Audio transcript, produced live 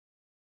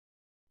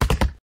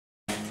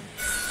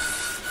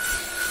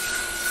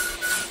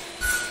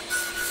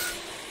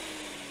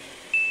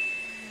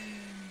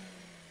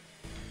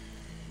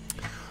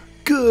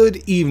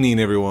Good evening,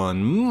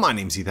 everyone. My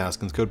name's Heath,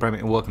 Haskins, Code Primate,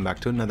 and welcome back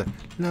to another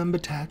Lumber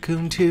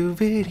Tycoon 2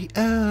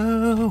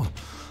 video.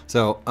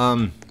 So,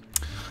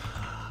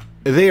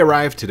 they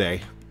arrived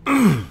today,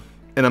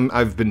 and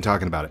I've been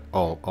talking about it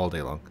all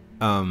day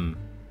long.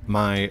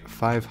 My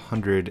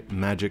 500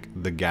 Magic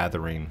the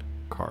Gathering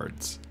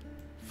cards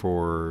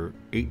for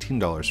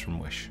 $18 from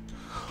Wish.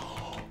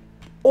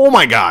 Oh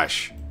my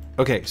gosh!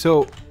 Okay,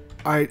 so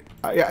I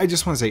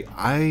just want to say,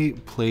 I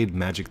played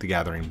Magic the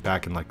Gathering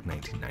back in like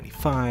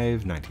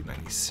 1995,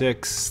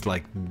 1996,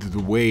 like the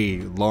way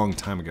long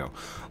time ago.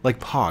 Like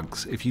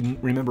Pogs, if you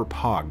remember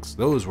Pogs,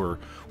 those were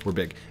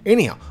big.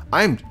 Anyhow,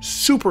 I'm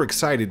super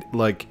excited,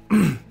 like,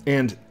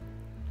 and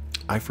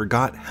I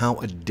forgot how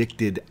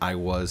addicted I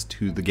was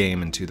to the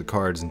game and to the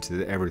cards and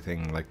to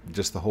everything, like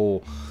just the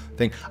whole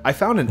thing. I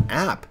found an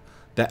app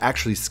that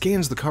actually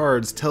scans the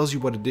cards, tells you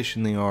what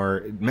edition they are,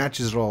 it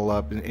matches it all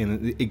up,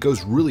 and it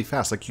goes really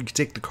fast. Like you can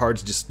take the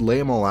cards, just lay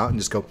them all out, and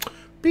just go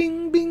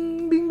bing,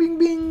 bing, bing, bing,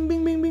 bing,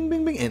 bing, bing, bing,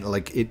 bing, bing, and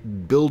like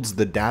it builds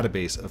the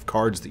database of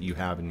cards that you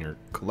have in your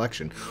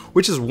collection,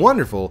 which is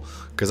wonderful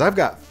because I've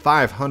got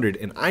 500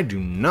 and I do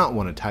not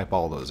want to type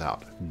all those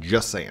out.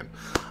 Just saying.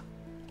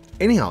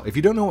 Anyhow, if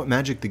you don't know what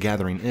Magic the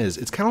Gathering is,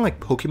 it's kind of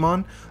like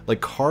Pokemon, like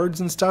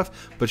cards and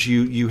stuff, but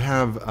you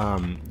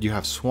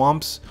have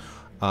swamps,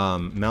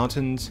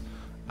 mountains,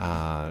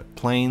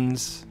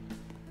 plains,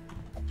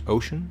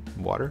 ocean,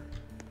 water,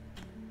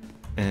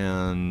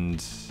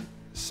 and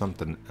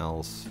something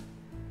else.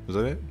 Was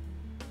that it?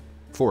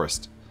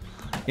 Forest.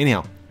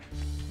 Anyhow,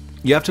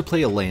 you have to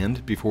play a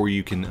land before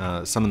you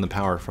can summon the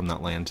power from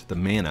that land, the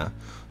mana,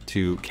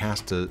 to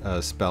cast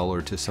a spell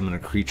or to summon a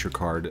creature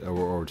card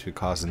or to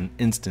cause an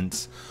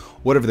instance,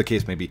 whatever the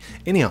case may be.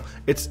 Anyhow,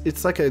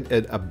 it's like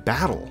a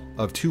battle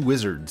of two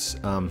wizards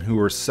who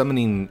are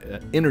summoning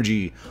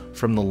energy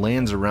from the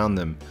lands around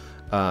them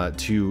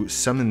to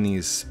summon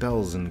these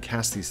spells and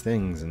cast these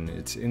things, and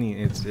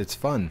it's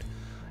fun.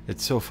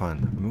 It's so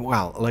fun.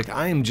 Wow, like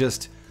I am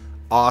just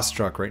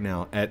awestruck right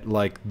now at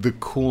like the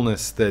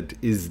coolness that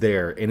is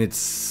there, and it's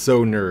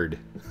so nerd.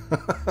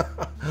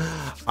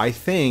 I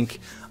think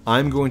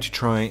I'm going to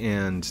try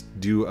and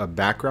do a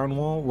background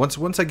wall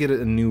once I get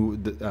the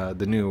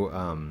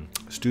new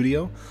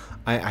studio.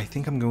 I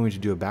think I'm going to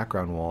do a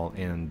background wall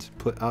and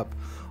put up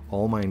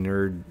all my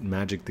nerd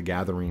Magic the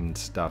Gathering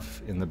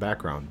stuff in the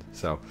background.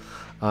 So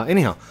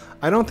anyhow,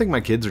 I don't think my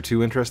kids are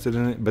too interested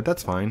in it, but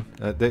that's fine.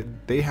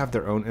 They have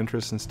their own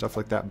interests and stuff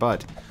like that.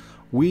 But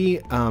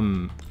we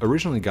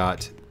originally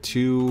got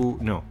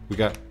we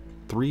got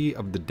 3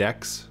 of the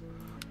decks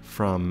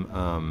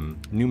from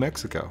New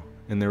Mexico.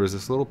 And there was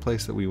this little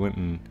place that we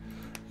went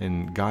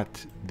and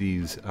got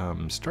these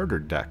starter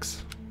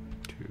decks.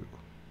 2,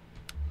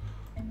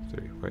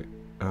 3, wait,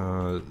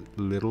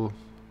 little,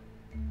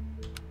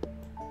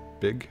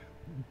 big.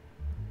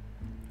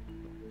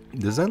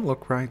 Does that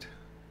look right?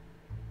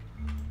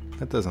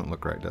 That doesn't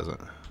look right, does it?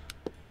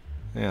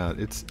 Yeah,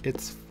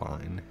 it's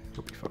fine.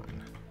 It'll be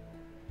fine.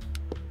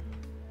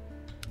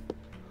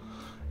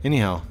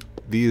 Anyhow,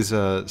 these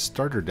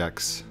starter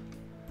decks,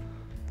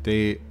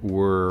 they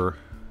were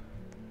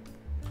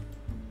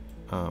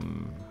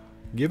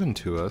given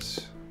to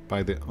us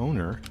by the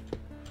owner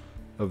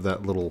of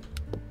that little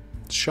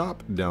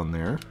shop down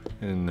there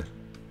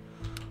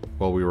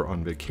while we were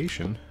on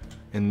vacation.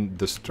 And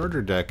the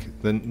starter deck,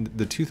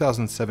 the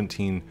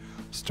 2017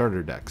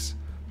 starter decks,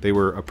 they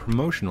were a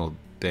promotional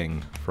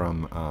thing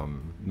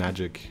from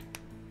Magic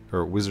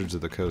or Wizards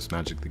of the Coast,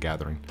 Magic the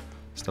Gathering,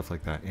 stuff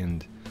like that.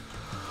 And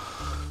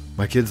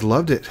my kids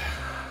loved it.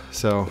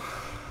 So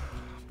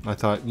I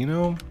thought, you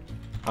know,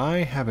 I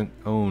haven't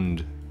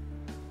owned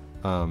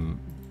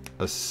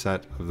a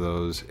set of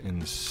those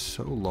in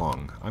so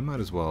long. I might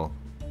as well,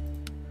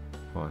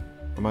 hold on,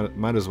 I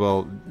might as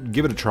well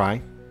give it a try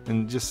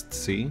and just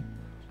see.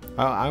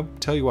 I'll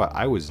tell you what,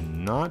 I was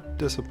not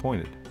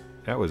disappointed.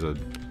 That was an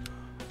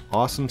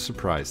awesome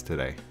surprise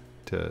today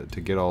to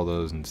get all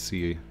those and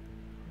see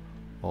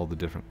all the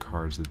different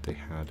cards that they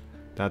had.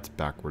 That's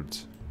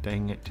backwards.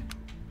 Dang it.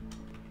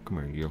 Come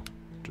here, you.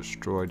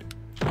 Destroyed.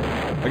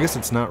 I guess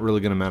it's not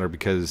really going to matter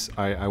because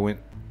I went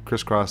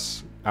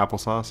crisscross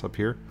applesauce up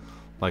here.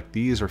 Like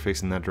these are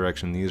facing that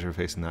direction, these are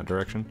facing that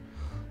direction.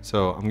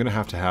 So I'm gonna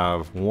have to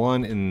have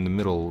one in the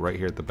middle right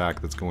here at the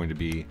back that's going to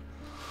be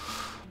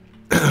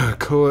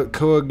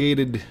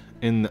coagated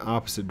in the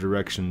opposite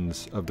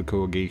directions of the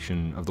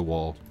coagation of the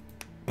wall.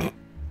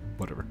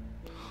 Whatever.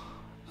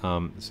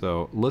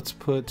 So let's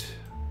put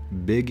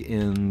big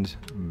end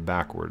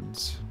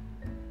backwards.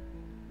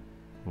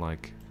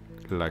 Like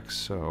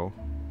so.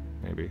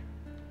 Maybe.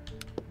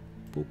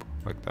 Boop.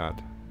 Like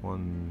that.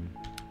 1,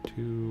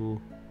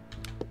 2,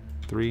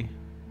 3,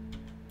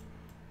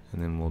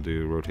 and then we'll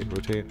do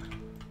rotate.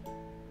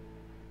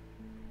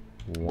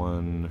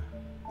 1,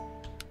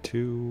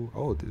 2.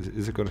 Oh,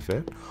 is it going to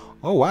fit?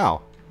 Oh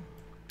wow,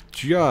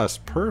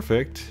 just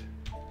perfect.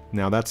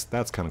 Now that's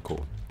kind of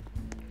cool.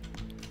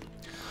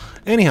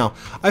 Anyhow,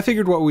 I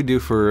figured what we do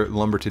for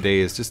lumber today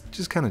is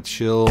just kind of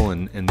chill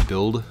and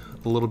build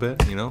a little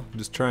bit. You know,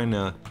 just trying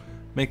to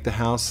make the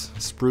house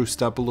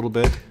spruced up a little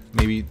bit.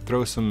 Maybe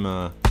throw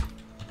some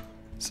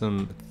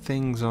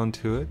things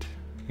onto it,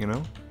 you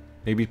know?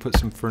 Maybe put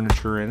some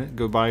furniture in it.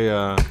 Go buy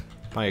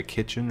a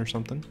kitchen or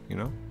something, you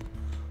know?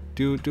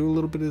 Do a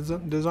little bit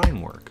of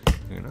design work,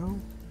 you know?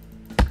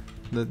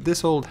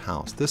 This old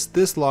house,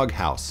 this log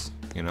house,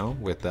 you know,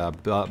 with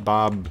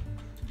Bob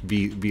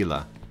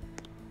Vila.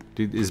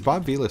 Dude, is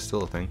Bob Vila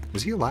still a thing?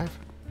 Is he alive?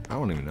 I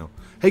don't even know.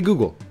 Hey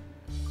Google,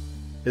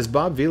 is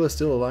Bob Vila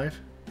still alive?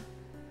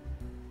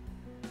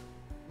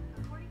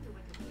 According to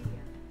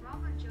Wikipedia,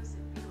 Robert Joseph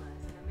Vila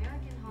is an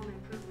American home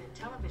improvement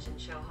television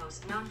show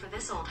host known for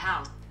this old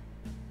house.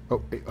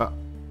 Oh,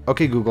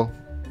 okay Google,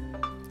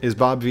 is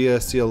Bob Vila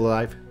still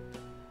alive?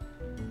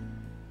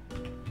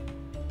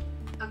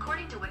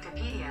 According to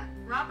Wikipedia,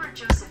 Robert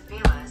Joseph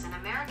Vila is an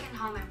American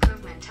home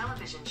improvement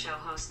television show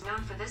host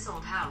known for this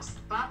old house,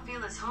 Bob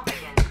Vila's Home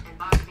Again, and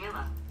Bob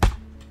Vila.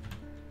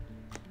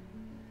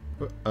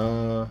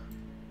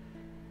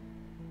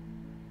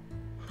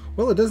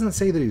 Well, it doesn't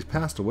say that he's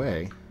passed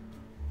away.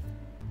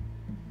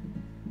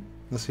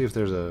 Let's see if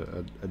there's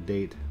a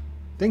date.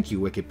 Thank you,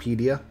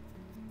 Wikipedia.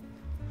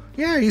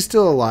 Yeah, he's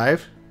still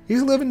alive.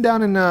 He's living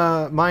down in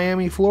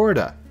Miami,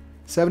 Florida.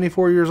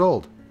 74 years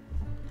old.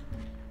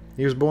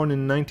 He was born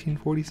in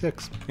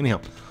 1946. Anyhow,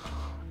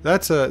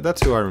 that's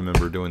who I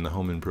remember doing the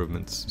home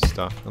improvements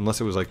stuff. Unless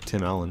it was like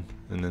Tim Allen,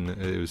 and then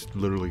it was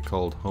literally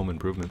called Home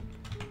Improvement.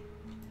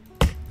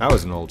 That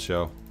was an old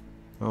show.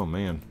 Oh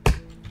man.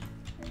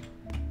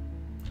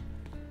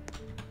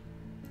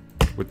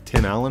 With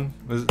Tim Allen?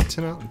 Was it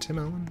Tim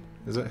Allen?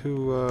 Is that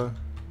who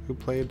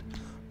played?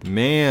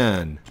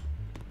 Man,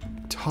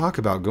 talk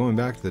about going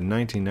back to the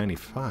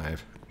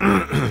 1995.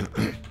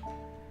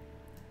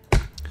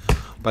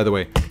 By the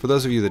way, for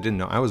those of you that didn't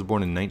know, I was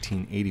born in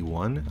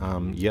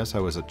 1981. Yes, I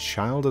was a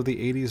child of the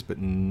 80s, but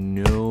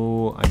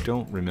no, I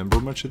don't remember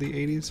much of the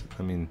 80s.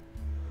 I mean,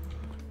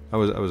 I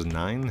was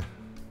 9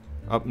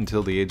 up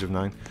until the age of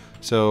 9.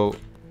 So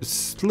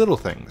little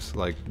things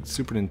like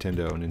Super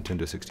Nintendo,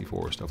 Nintendo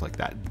 64, stuff like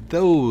that.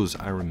 Those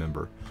I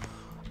remember.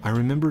 I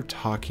remember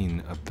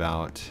talking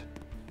about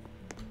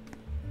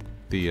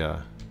the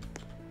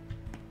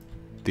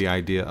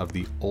idea of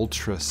the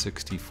Ultra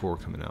 64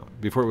 coming out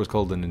before it was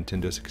called the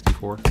Nintendo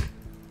 64.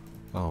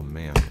 Oh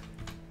man,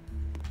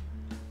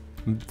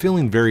 I'm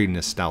feeling very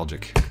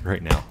nostalgic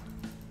right now.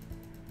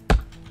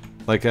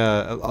 Like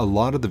a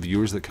lot of the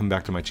viewers that come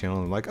back to my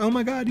channel are like, "Oh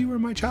my God, you were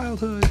my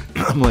childhood."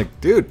 I'm like,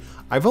 dude,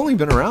 I've only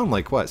been around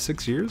like what,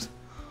 6 years?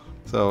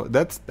 So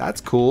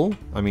that's cool.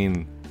 I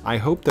mean, I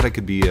hope that I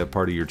could be a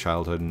part of your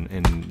childhood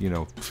and you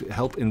know,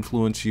 help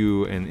influence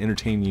you and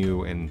entertain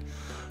you and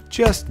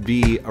just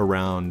be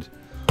around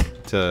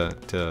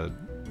to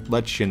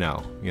let you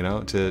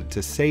know,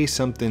 to say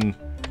something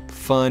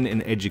fun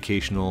and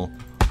educational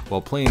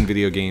while playing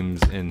video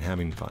games and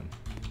having fun.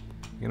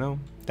 You know,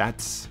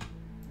 that's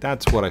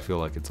what I feel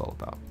like it's all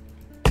about.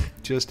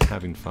 Just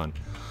having fun.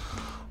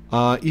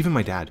 Even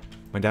my dad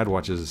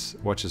watches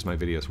my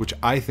videos, which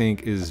I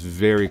think is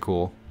very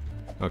cool.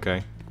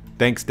 Okay,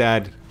 thanks,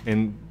 Dad.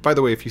 And by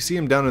the way, if you see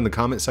him down in the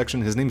comment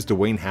section, his name's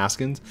Dwayne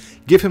Haskins.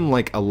 Give him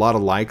like a lot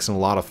of likes and a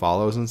lot of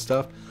follows and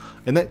stuff.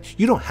 And that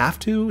you don't have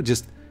to,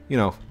 just, you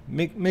know,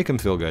 make him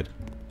feel good.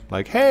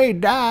 Like, hey,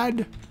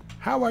 Dad,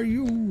 how are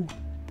you?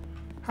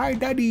 Hi,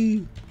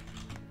 Daddy.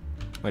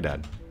 My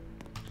dad.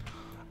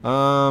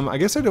 I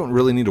guess I don't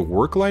really need a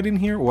work light in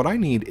here. What I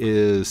need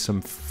is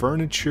some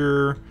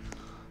furniture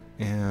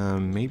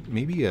and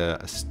maybe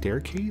a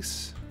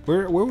staircase.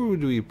 Where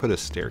would we put a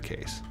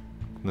staircase?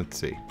 Let's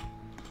see.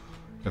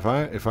 If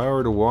I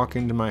were to walk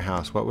into my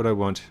house, what would I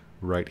want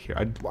right here?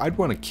 I'd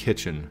want a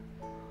kitchen,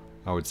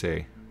 I would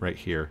say, right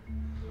here.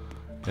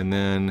 And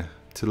then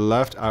to the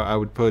left, I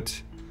would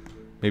put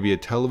maybe a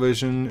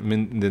television,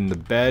 and then the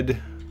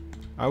bed.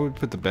 I would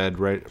put the bed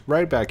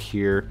right back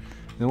here.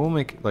 And then we'll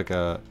make like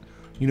a,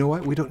 you know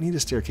what? We don't need a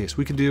staircase.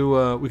 We can do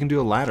a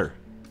ladder.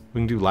 We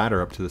can do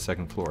ladder up to the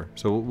second floor.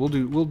 So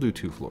we'll do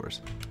 2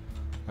 floors,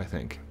 I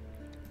think.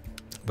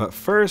 But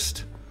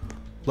first,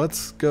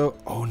 let's go.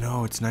 Oh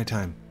no, it's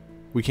nighttime.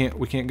 We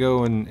can't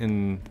go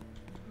and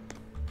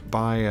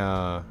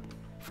buy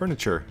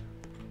furniture.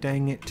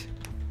 Dang it.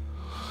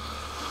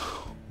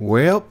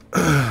 Well,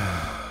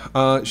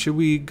 should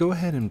we go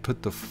ahead and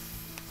put the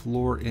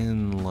floor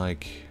in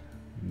like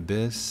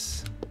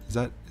this? Is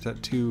that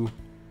too?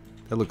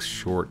 That looks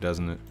short,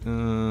 doesn't it?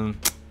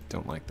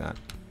 Don't like that.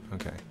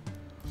 Okay.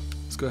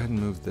 Let's go ahead and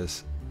move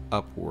this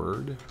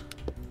upward.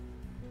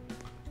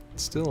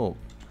 Still,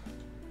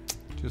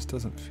 just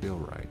doesn't feel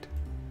right.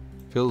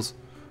 Feels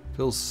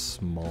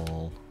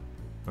small.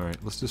 All right,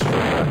 let's just try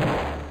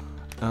that.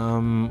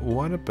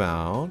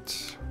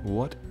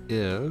 What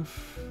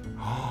if?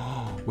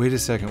 Oh, wait a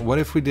second. What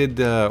if we did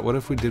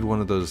one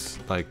of those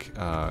like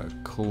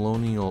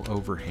colonial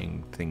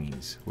overhang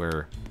thingies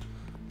where,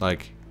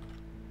 like,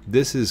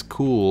 this is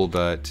cool,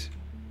 but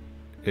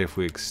if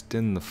we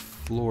extend the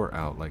floor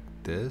out like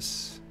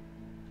this,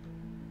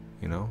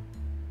 you know,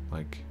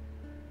 like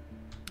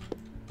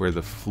where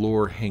the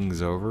floor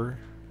hangs over,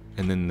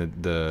 and then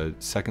the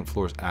second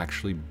floor is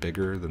actually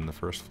bigger than the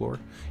first floor.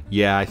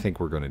 Yeah, I think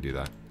we're going to do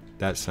that.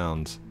 That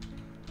sounds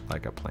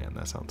like a plan.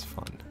 That sounds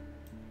fun.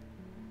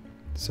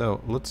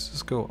 So let's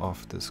just go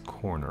off this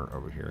corner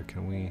over here.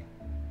 Can we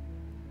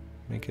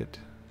make it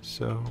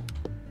so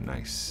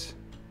nice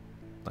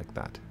like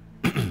that?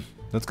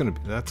 That's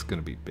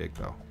gonna be big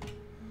though.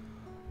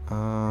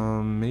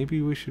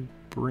 Maybe we should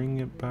bring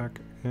it back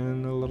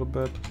in a little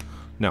bit.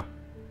 No.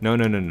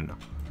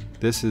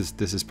 This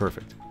is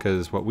perfect,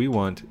 because what we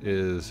want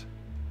is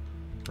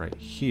right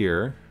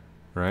here,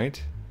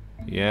 right?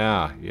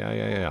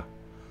 Yeah.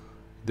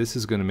 This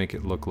is gonna make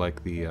it look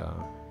like the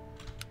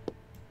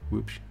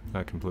whoops,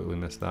 I completely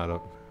messed that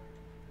up.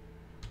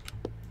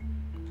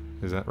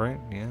 Is that right?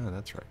 Yeah,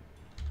 that's right.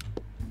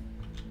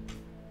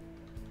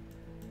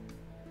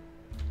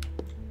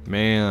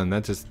 Man,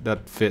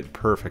 that fit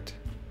perfect.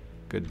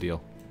 Good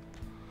deal.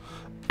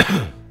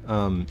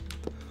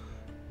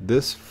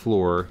 This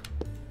floor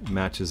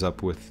matches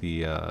up with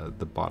the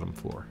bottom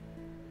floor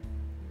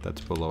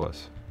that's below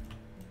us.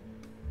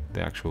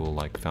 The actual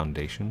like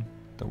foundation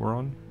that we're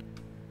on.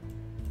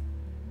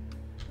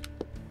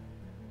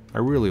 I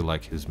really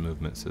like his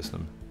movement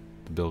system,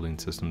 the building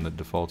system that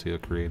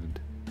Defaultio created.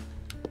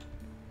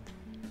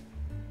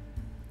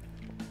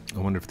 I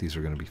wonder if these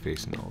are going to be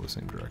facing all the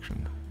same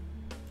direction.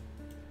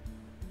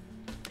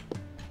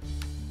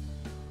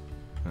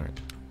 Alright,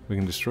 we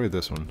can destroy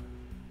this one.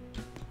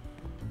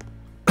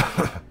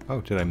 Oh,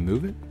 did I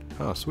move it?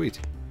 Oh, sweet.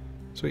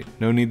 Sweet.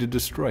 No need to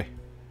destroy.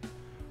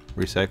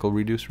 Recycle,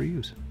 reduce,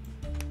 reuse.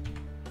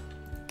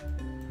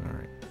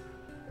 Alright.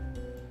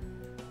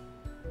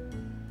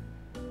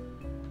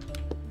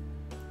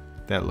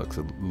 That looks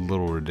a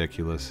little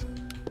ridiculous.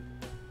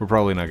 We're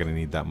probably not going to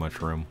need that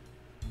much room.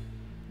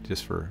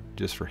 Just for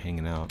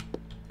hanging out.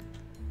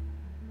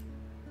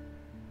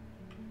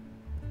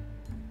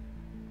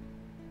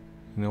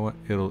 You know what?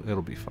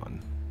 It'll be fun.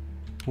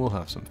 We'll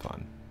have some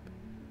fun.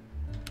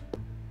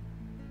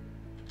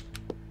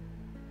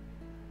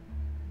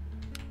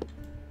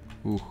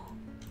 Ooh.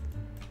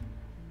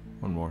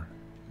 One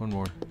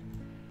more.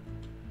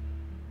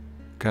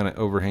 Kind of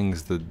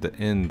overhangs the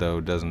end though,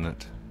 doesn't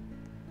it?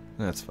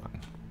 That's fine.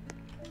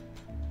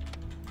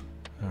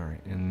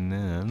 Alright, and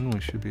then we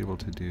should be able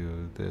to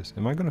do this.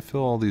 Am I going to fill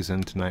all these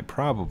in tonight?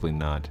 Probably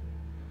not.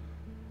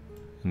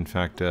 In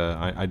fact,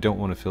 I don't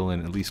want to fill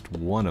in at least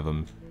one of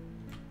them,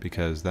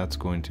 because that's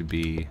going to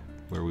be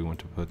where we want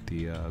to put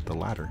the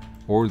ladder,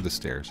 or the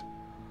stairs.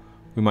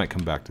 We might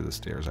come back to the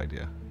stairs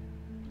idea.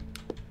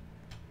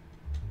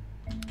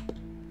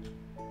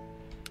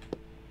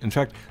 In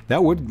fact,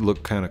 that would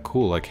look kind of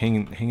cool, like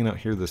hanging out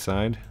here to the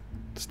side,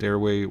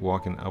 stairway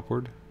walking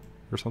upward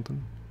or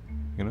something,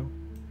 you know?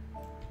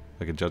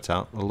 Like it juts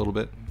out a little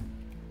bit.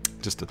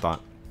 Just a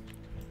thought.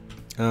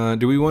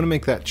 Do we want to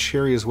make that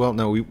cherry as well?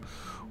 No, we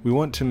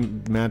want to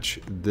match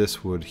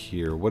this wood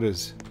here. What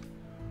is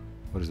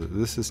it?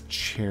 This is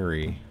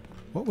cherry.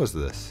 What was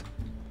this?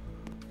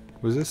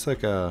 Was this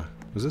like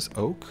was this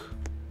oak?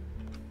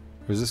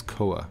 Or is this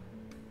koa?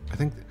 I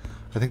think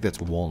that's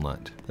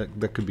walnut.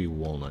 That could be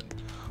walnut.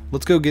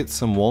 Let's go get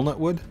some walnut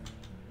wood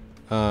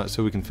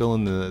so we can fill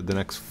in the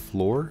next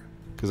floor,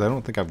 because I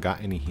don't think I've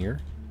got any here.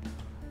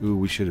 Ooh,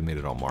 we should have made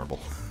it all marble.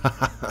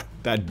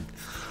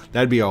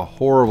 That'd be a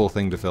horrible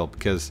thing to fill,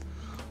 because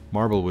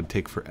marble would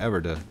take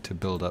forever to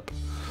build up.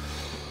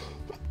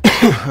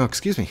 Oh,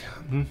 excuse me.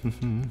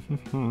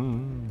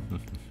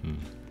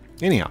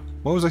 Anyhow,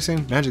 what was I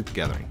saying? Magic the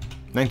Gathering,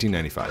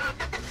 1995.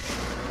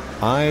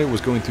 I was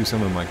going through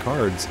some of my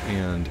cards,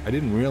 and I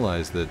didn't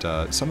realize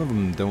that some of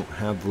them don't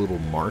have the little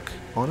mark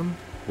on them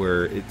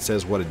where it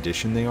says what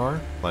edition they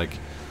are. Like,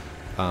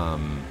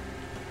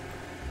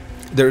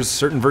 there's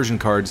certain version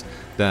cards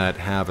that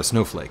have a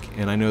snowflake,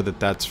 and I know that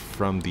that's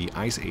from the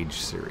Ice Age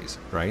series,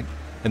 right?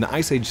 And the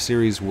Ice Age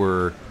series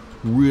were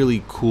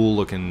really cool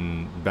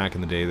looking back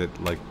in the day.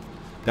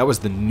 That was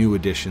the new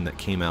edition that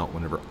came out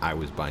whenever I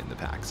was buying the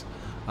packs.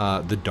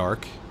 The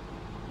Dark,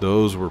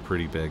 those were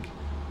pretty big.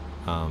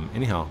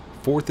 Anyhow,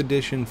 4th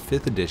edition,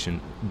 5th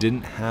edition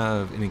didn't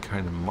have any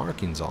kind of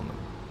markings on them.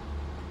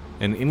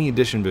 And any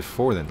edition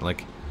before then,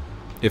 like,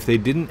 if they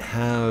didn't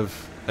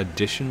have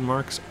edition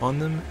marks on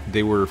them,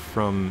 they were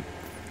from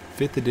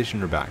 5th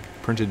edition or back,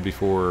 printed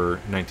before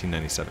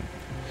 1997.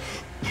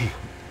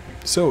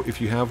 So if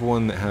you have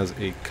one that has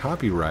a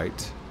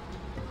copyright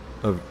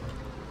of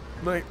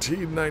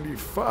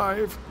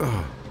 1995,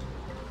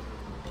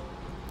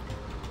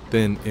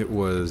 then it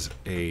was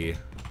a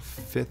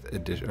 5th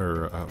edition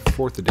or a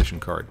 4th edition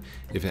card.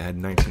 If it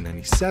had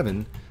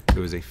 1997, it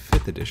was a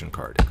 5th edition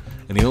card.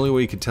 And the only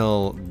way you could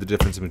tell the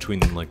difference between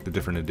like the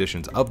different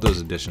editions of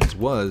those editions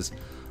was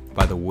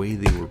by the way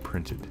they were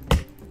printed.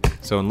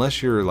 So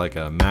unless you're like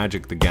a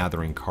Magic the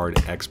Gathering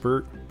card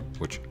expert,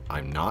 which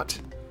I'm not,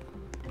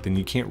 then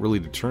you can't really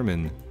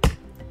determine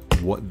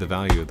what the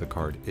value of the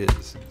card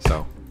is.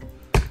 So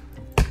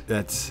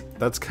that's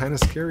kind of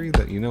scary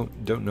that you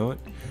don't know it.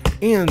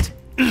 And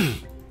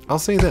I'll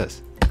say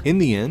this, in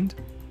the end,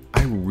 I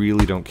I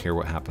really don't care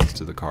what happens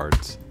to the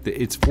cards.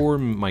 It's for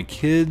my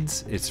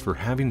kids, it's for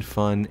having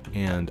fun,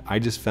 and I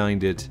just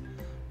find it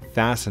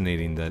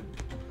fascinating that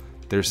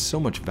there's so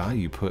much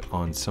value put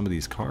on some of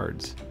these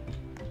cards,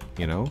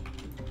 you know?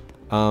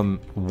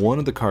 One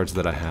of the cards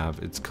that I have,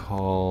 it's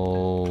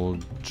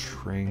called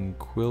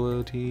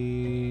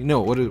Tranquility.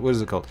 No, what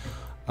is it called?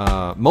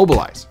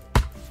 Mobilize.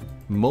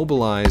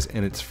 Mobilize,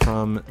 and it's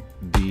from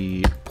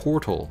the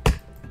Portals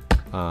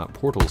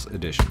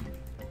edition.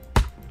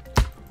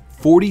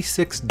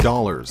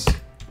 $46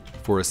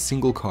 for a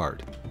single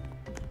card.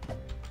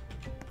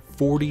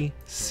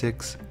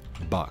 46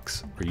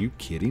 bucks. Are you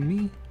kidding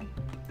me?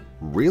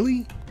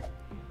 Really?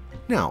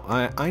 Now,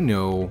 I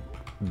know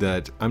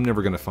that I'm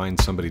never going to find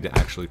somebody to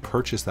actually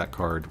purchase that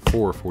card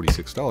for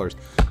 $46,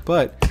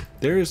 but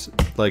there's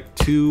like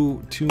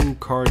two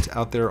cards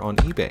out there on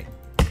eBay.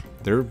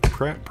 They're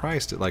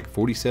priced at like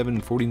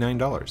 $47,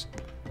 $49.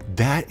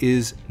 That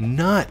is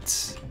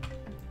nuts.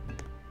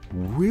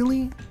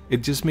 Really?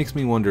 It just makes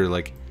me wonder,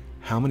 like,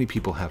 how many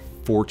people have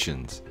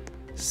fortunes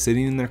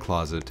sitting in their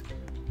closet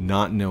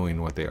not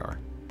knowing what they are.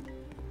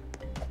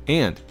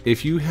 And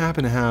if you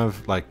happen to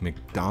have like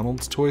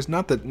McDonald's toys,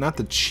 not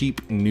the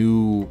cheap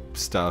new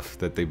stuff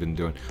that they've been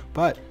doing,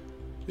 but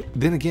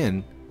then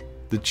again,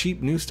 the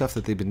cheap new stuff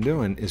that they've been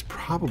doing is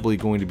probably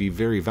going to be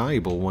very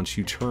valuable once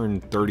you turn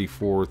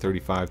 34,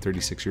 35,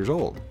 36 years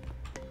old.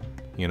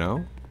 You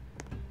know?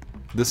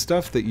 The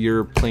stuff that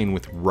you're playing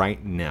with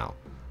right now,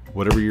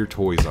 whatever your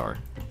toys are,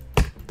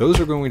 those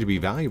are going to be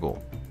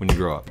valuable when you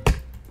grow up.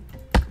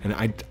 And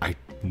I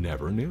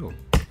never knew,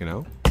 you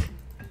know?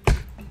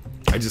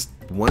 I just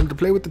wanted to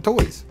play with the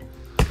toys.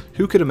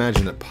 Who could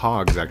imagine that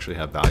Pogs actually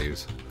have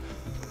values?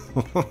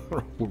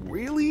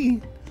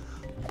 Really?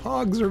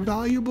 Pogs are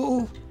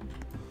valuable?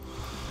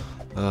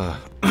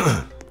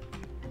 Kind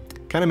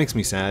of makes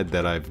me sad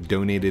that I've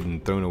donated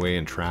and thrown away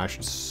and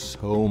trashed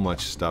so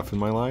much stuff in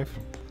my life.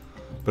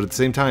 But at the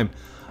same time,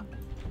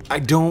 I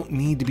don't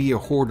need to be a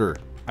hoarder.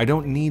 I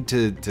don't need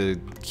to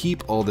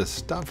keep all this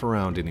stuff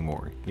around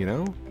anymore, you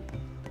know?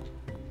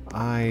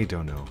 I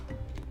don't know.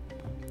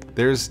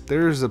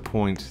 There's a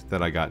point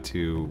that I got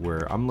to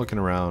where I'm looking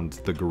around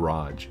the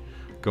garage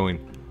going,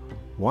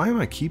 why am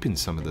I keeping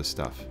some of this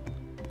stuff?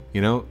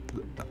 You know,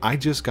 I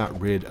just got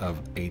rid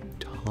of a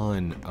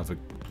ton of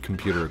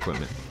computer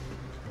equipment.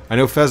 I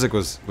know Fezzik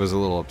was a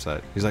little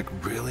upset. He's like,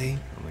 really?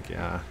 I'm like,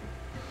 yeah.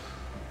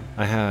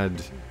 I had,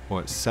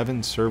 what,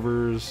 7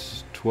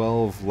 servers,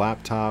 12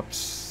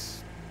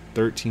 laptops,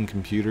 13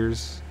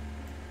 computers.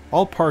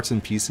 All parts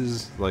and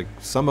pieces. Like,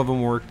 some of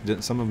them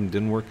worked, some of them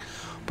didn't work.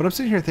 But I'm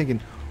sitting here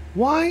thinking,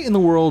 why in the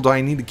world do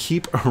I need to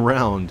keep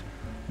around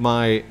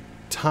my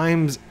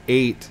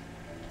 ×8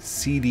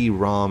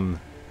 CD-ROM,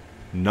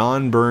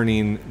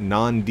 non-burning,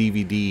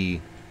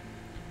 non-DVD,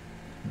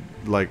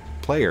 like,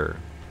 player?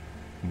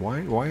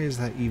 Why is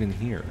that even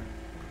here?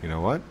 You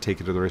know what?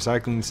 Take it to the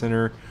recycling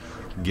center,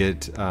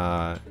 get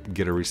a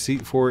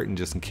receipt for it, and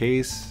just in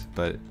case.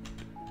 But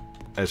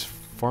as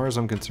far as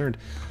I'm concerned,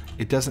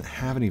 it doesn't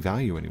have any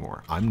value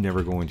anymore. I'm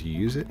never going to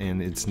use it,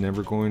 and it's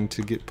never going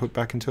to get put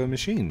back into a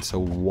machine. So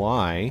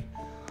why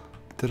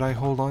did I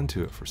hold on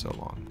to it for so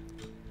long?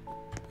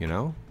 You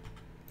know?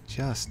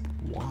 Just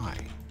why?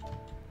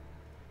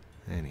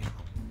 Anyhow.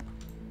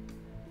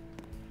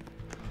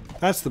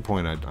 That's the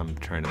point I'm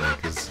trying to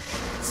make, is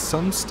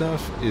some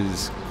stuff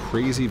is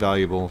crazy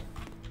valuable,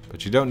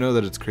 but you don't know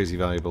that it's crazy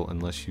valuable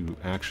unless you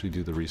actually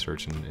do the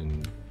research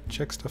and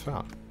check stuff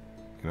out,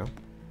 you know?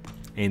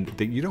 And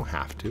that you don't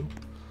have to.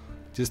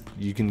 Just,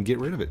 you can get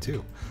rid of it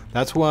too.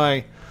 That's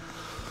why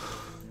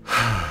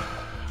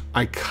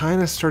I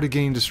kind of started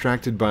getting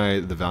distracted by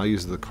the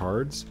values of the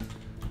cards,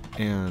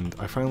 and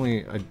I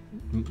finally,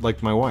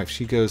 like my wife,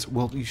 she goes,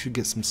 well, you should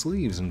get some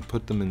sleeves and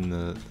put them in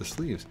the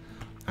sleeves.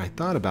 I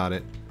thought about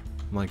it.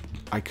 I'm like,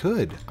 I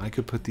could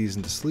put these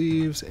into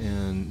sleeves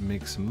and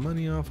make some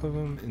money off of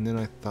them, and then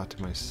I thought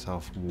to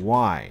myself,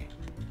 why?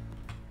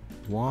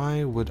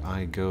 Why would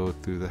I go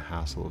through the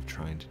hassle of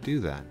trying to do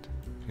that,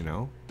 you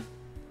know?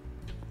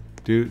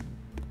 Dude,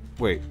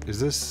 wait, is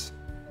this...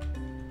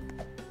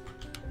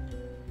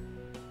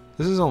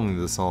 This is only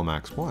the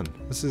Solmax 1.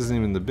 This isn't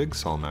even the big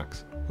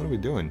Solmax. What are we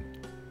doing?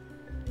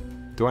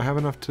 Do I have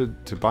enough to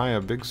buy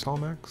a big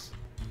Solmax?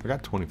 I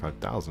got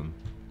 25,000.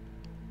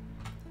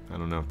 I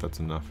don't know if that's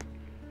enough.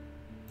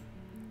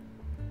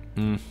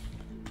 You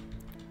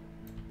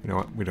know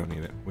what? We don't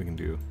need it. We can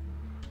do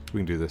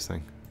this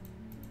thing.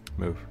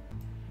 Move.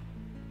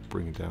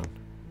 Bring it down.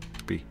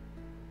 B.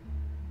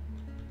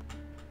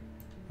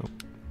 Oh.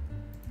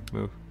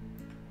 Move.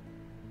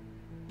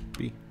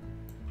 B.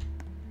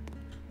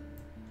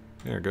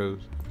 There it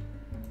goes.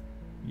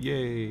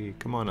 Yay!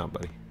 Come on out,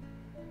 buddy.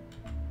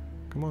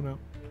 Come on out.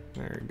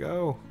 There you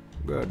go.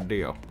 Good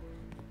deal.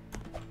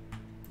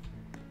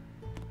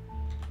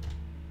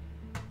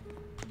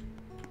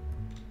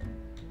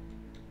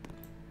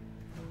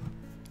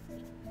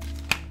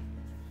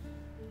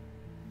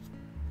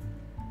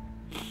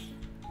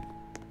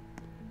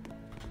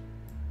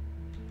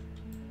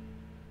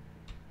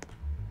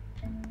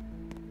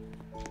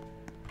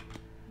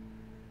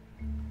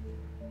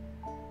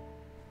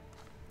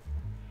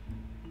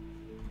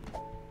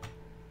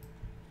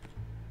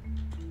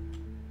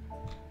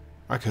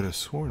 I could have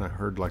sworn I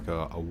heard like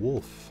a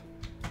wolf.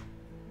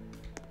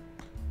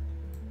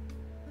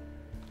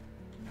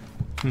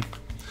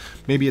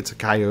 Maybe it's a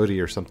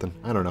coyote or something.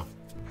 I don't know.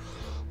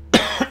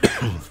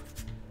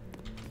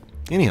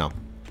 Anyhow,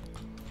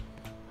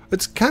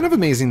 it's kind of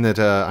amazing that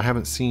I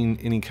haven't seen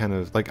any kind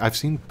of, like, I've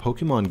seen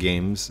Pokemon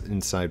games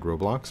inside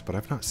Roblox, but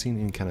I've not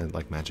seen any kind of,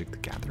 like, Magic the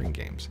Gathering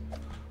games.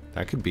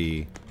 That could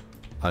be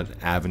an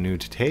avenue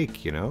to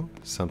take, you know?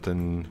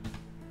 Something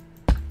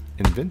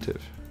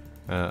inventive.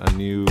 A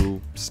new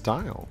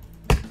style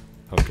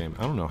of game.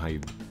 I don't know how you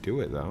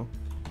do it, though.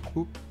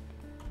 Oop.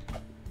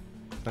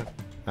 That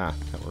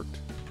worked.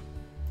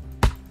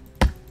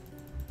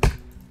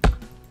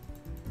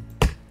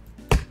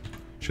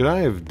 Should I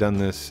have done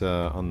this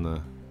on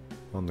the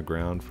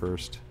ground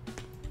first?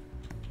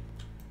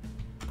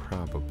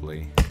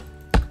 Probably.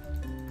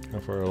 How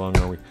far along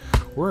are we?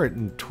 We're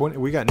at 20.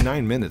 We got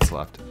 9 minutes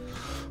left,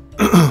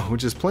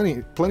 which is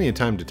plenty of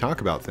time to talk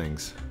about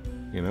things.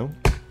 You know,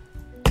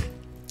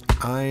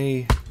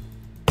 I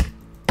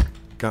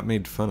got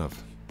made fun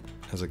of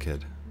as a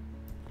kid.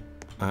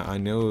 I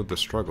know the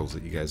struggles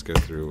that you guys go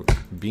through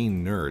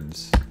being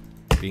nerds,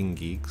 being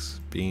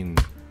geeks, being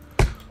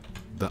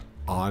the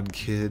odd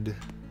kid,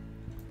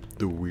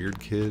 the weird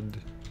kid.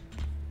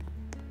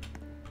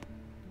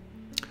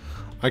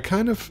 I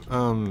kind of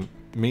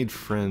made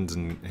friends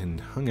and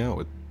hung out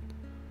with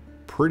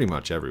pretty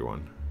much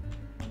everyone.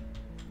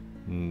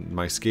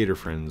 My skater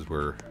friends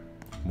were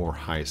more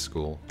high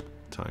school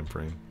time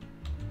frame.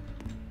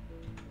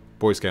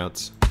 Boy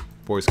Scouts.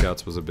 Boy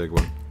Scouts was a big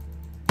one.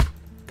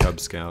 Cub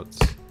Scouts.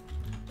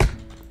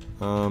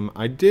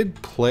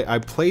 I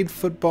played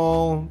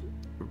football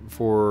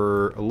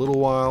for a little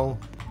while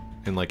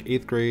in like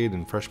 8th grade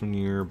and freshman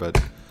year,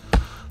 but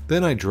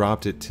then I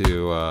dropped it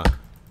to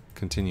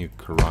continue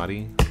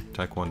karate,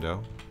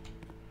 taekwondo,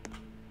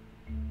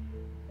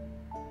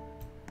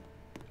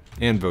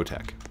 and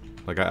Votech.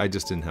 Like I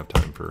just didn't have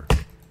time for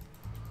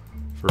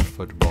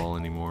football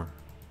anymore.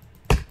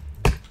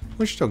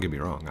 Which, don't get me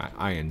wrong,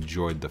 I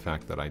enjoyed the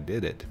fact that I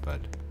did it, but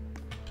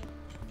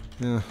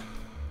yeah.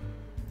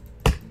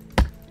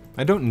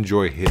 I don't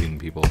enjoy hitting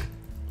people.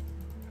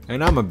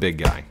 And I'm a big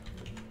guy.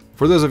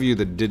 For those of you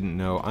that didn't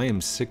know, I am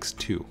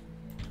 6'2".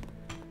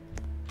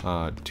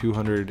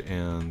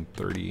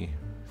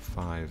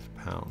 235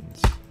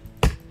 pounds.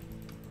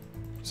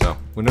 So,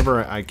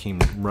 whenever I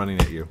came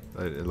running at you,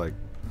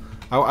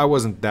 I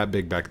wasn't that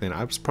big back then.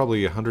 I was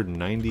probably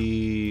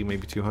 190,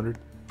 maybe 200.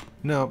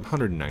 No,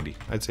 190.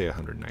 I'd say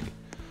 190.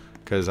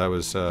 Because I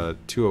was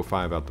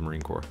 205 out the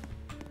Marine Corps.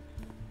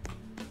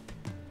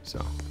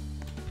 So.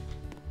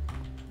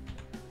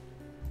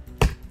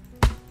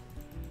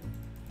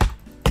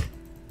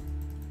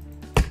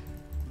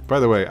 By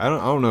the way, I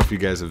don't know if you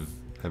guys have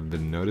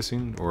been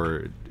noticing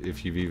or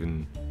if you've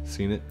even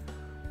seen it,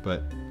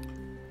 but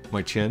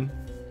my chin,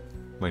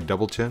 my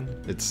double chin,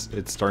 it's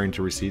starting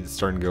to recede. It's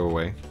starting to go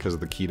away because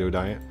of the keto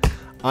diet.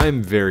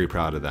 I'm very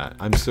proud of that.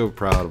 I'm so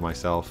proud of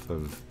myself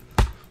of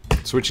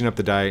switching up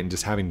the diet and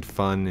just having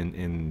fun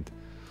and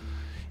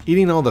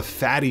eating all the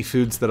fatty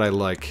foods that I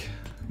like.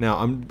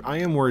 Now, I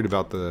am worried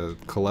about the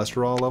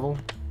cholesterol level,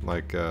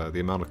 like the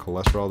amount of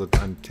cholesterol that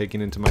I'm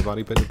taking into my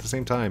body, but at the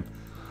same time,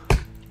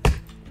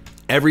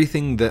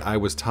 everything that I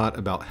was taught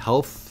about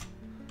health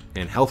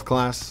and health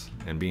class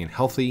and being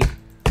healthy,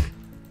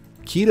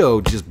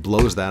 keto just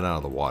blows that out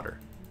of the water.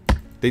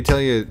 They tell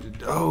you,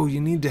 oh,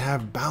 you need to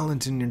have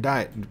balance in your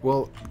diet.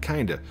 Well,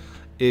 kinda.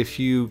 If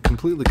you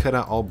completely cut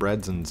out all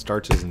breads and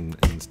starches and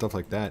stuff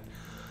like that,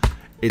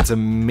 it's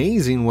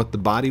amazing what the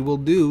body will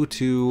do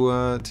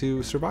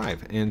to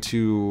survive and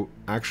to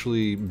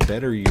actually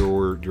better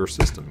your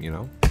system, you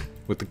know?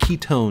 With the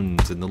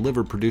ketones and the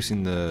liver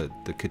producing the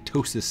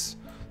ketosis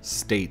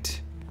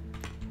state.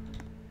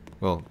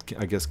 Well,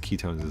 I guess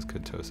ketones is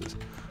ketosis.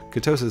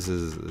 Ketosis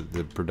is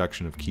the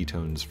production of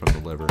ketones from the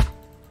liver.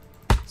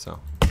 So,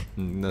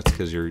 that's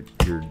because your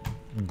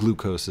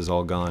glucose is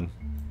all gone.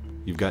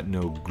 You've got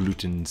no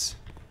glutens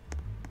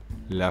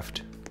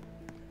left.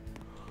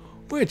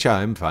 Which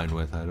I'm fine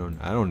with. I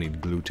don't need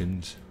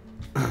glutens.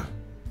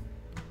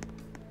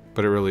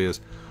 But it really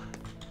is.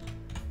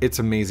 It's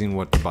amazing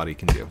what the body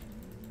can do.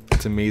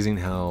 It's amazing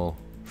how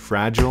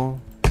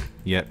fragile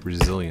yet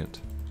resilient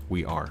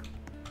we are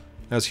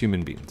as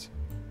human beings.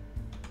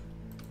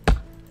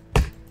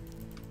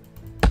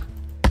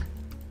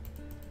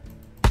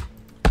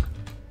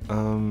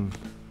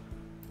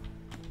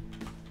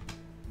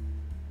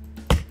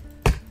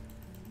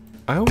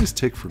 I always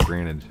take for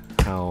granted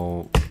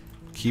how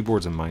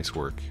keyboards and mice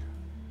work,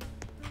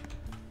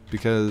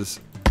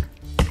 because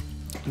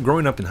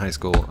growing up in high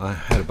school, I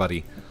had a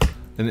buddy,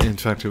 and in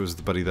fact it was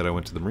the buddy that I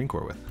went to the Marine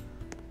Corps with.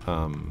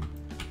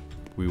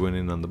 We went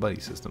in on the buddy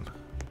system.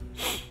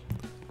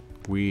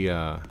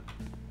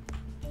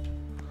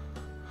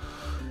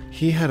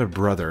 He had a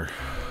brother.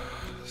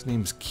 His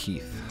name's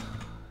Heath,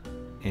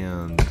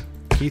 and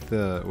Heath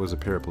was a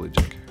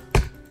paraplegic.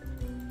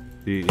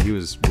 He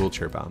was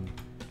wheelchair bound,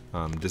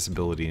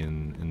 disability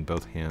in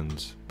both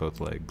hands, both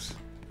legs,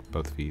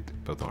 both feet,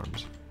 both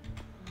arms,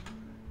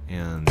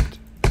 and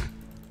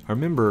I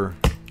remember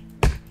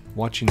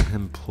watching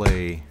him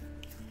play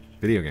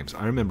video games.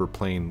 I remember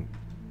playing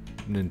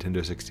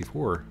Nintendo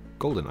 64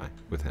 GoldenEye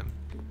with him.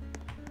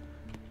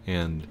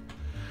 And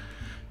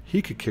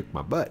he could kick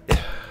my butt.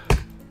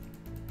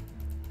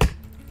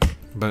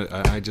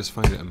 But I just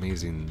find it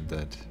amazing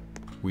that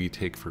we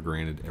take for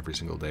granted every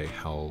single day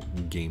how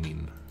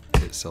gaming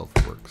itself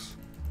works.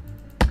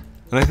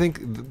 And I think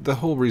the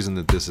whole reason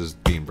that this is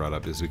being brought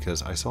up is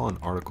because I saw an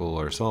article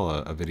or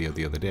saw a video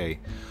the other day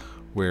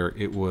where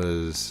it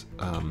was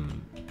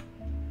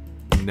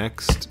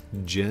next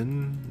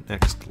gen,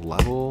 next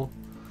level.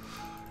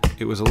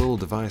 It was a little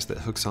device that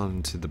hooks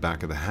onto the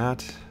back of the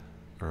hat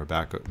or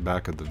back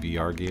of the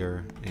VR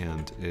gear,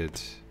 and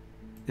it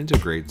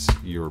integrates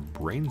your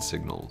brain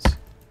signals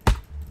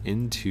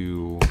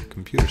into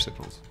computer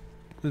signals.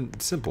 And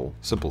simple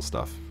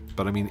stuff,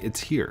 but I mean, it's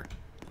here.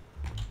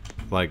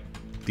 Like,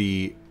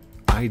 the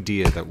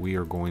idea that we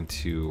are going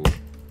to,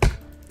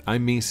 I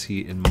may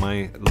see in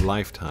my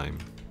lifetime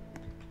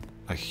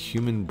a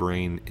human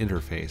brain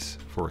interface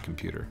for a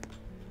computer.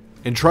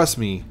 And trust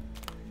me,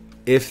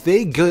 if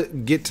they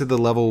get to the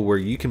level where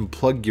you can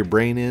plug your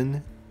brain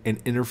in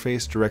and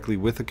interface directly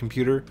with a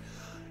computer,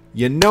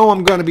 you know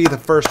I'm going to be the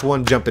first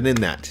one jumping in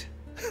that.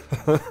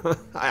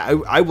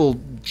 I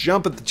will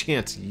jump at the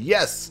chance.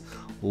 Yes,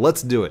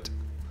 let's do it.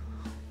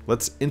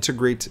 Let's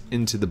integrate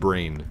into the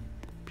brain,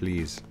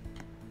 please.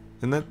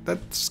 And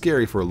that's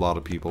scary for a lot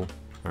of people,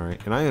 all right?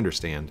 And I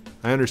understand.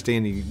 I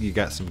understand you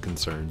got some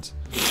concerns.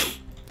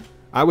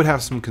 I would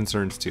have some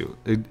concerns too,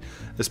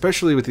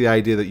 especially with the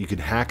idea that you could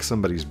hack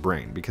somebody's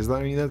brain, because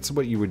I mean that's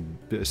what you would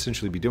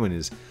essentially be doing,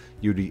 is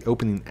you'd be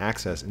opening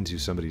access into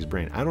somebody's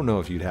brain. I don't know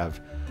if you'd have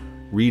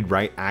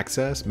read-write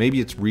access.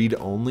 Maybe it's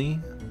read-only.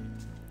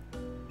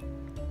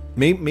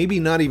 Maybe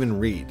not even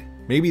read.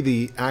 Maybe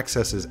the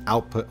access is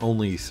output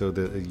only, so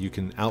that you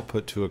can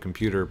output to a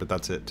computer, but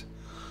that's it.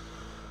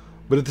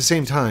 But at the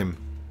same time,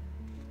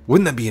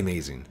 wouldn't that be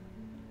amazing?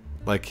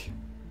 Like,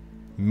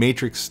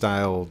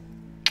 Matrix-style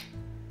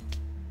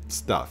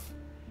stuff.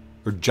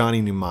 Or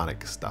Johnny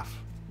Mnemonic stuff.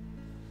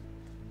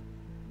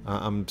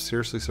 I'm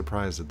seriously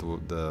surprised at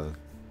the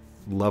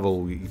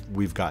level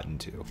we've gotten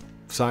to.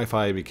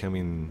 Sci-fi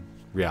becoming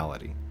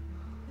reality.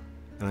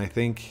 And I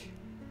think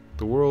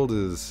the world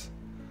is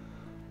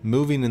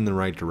moving in the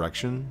right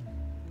direction,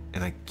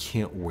 and I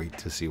can't wait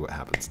to see what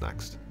happens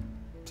next.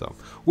 So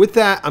with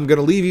that, I'm going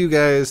to leave you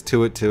guys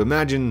to it, to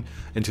imagine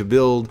and to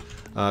build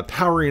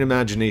powering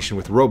imagination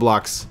with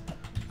Roblox.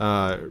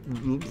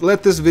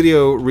 Let this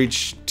video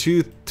reach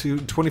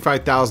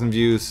 25,000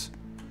 views.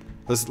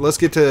 Let's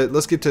get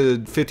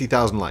to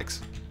 50,000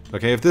 likes.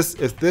 Okay, if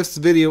this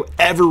video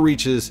ever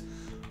reaches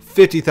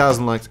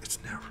 50,000 likes, it's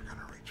never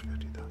gonna reach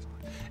 50,000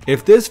 likes.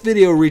 If this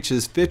video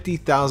reaches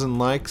 50,000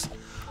 likes,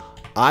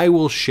 I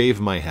will shave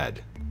my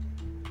head.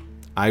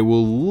 I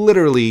will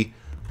literally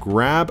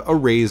grab a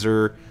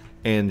razor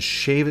and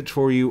shave it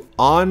for you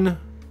on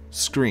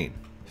screen.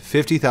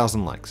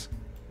 50,000 likes.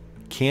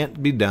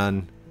 Can't be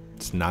done.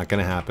 It's not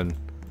gonna happen.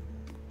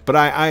 But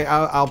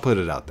I'll put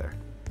it out there.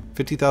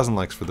 50,000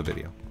 likes for the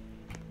video.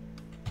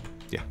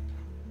 Yeah.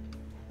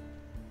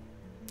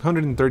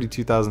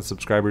 132,000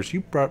 subscribers.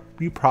 You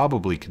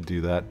probably could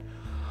do that.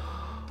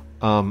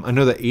 I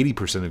know that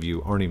 80% of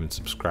you aren't even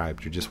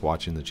subscribed. You're just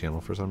watching the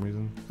channel for some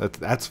reason.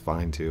 That's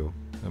fine too.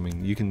 I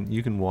mean, you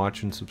can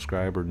watch and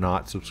subscribe or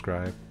not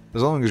subscribe.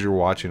 As long as you're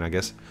watching, I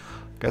guess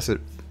it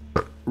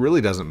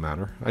really doesn't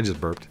matter. I just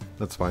burped.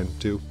 That's fine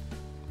too.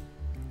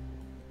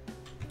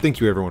 Thank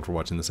you everyone for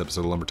watching this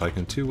episode of Lumber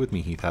Tycoon 2 with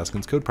me, Heath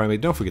Haskins, Code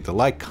Primate. Don't forget to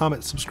like,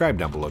 comment, subscribe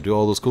down below. Do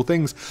all those cool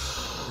things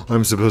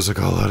I'm supposed to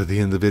call out at the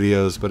end of the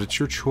videos, but it's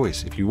your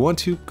choice. If you want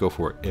to, go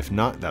for it. If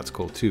not, that's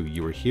cool too.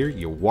 You were here,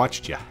 you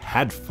watched, you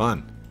had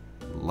fun.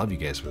 Love you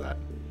guys for that.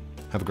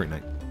 Have a great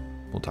night.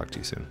 We'll talk to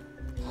you soon.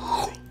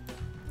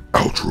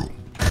 Outro.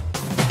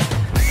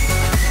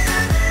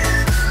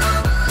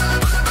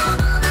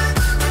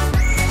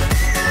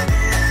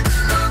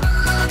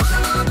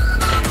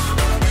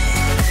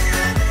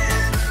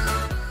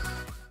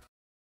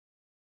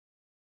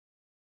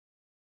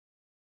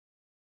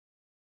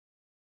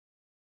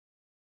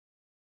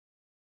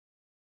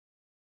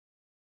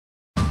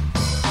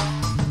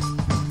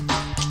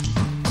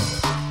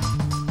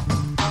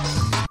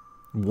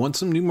 Want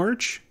some new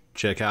merch?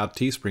 Check out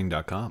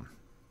teespring.com.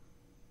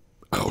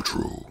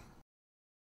 Outro.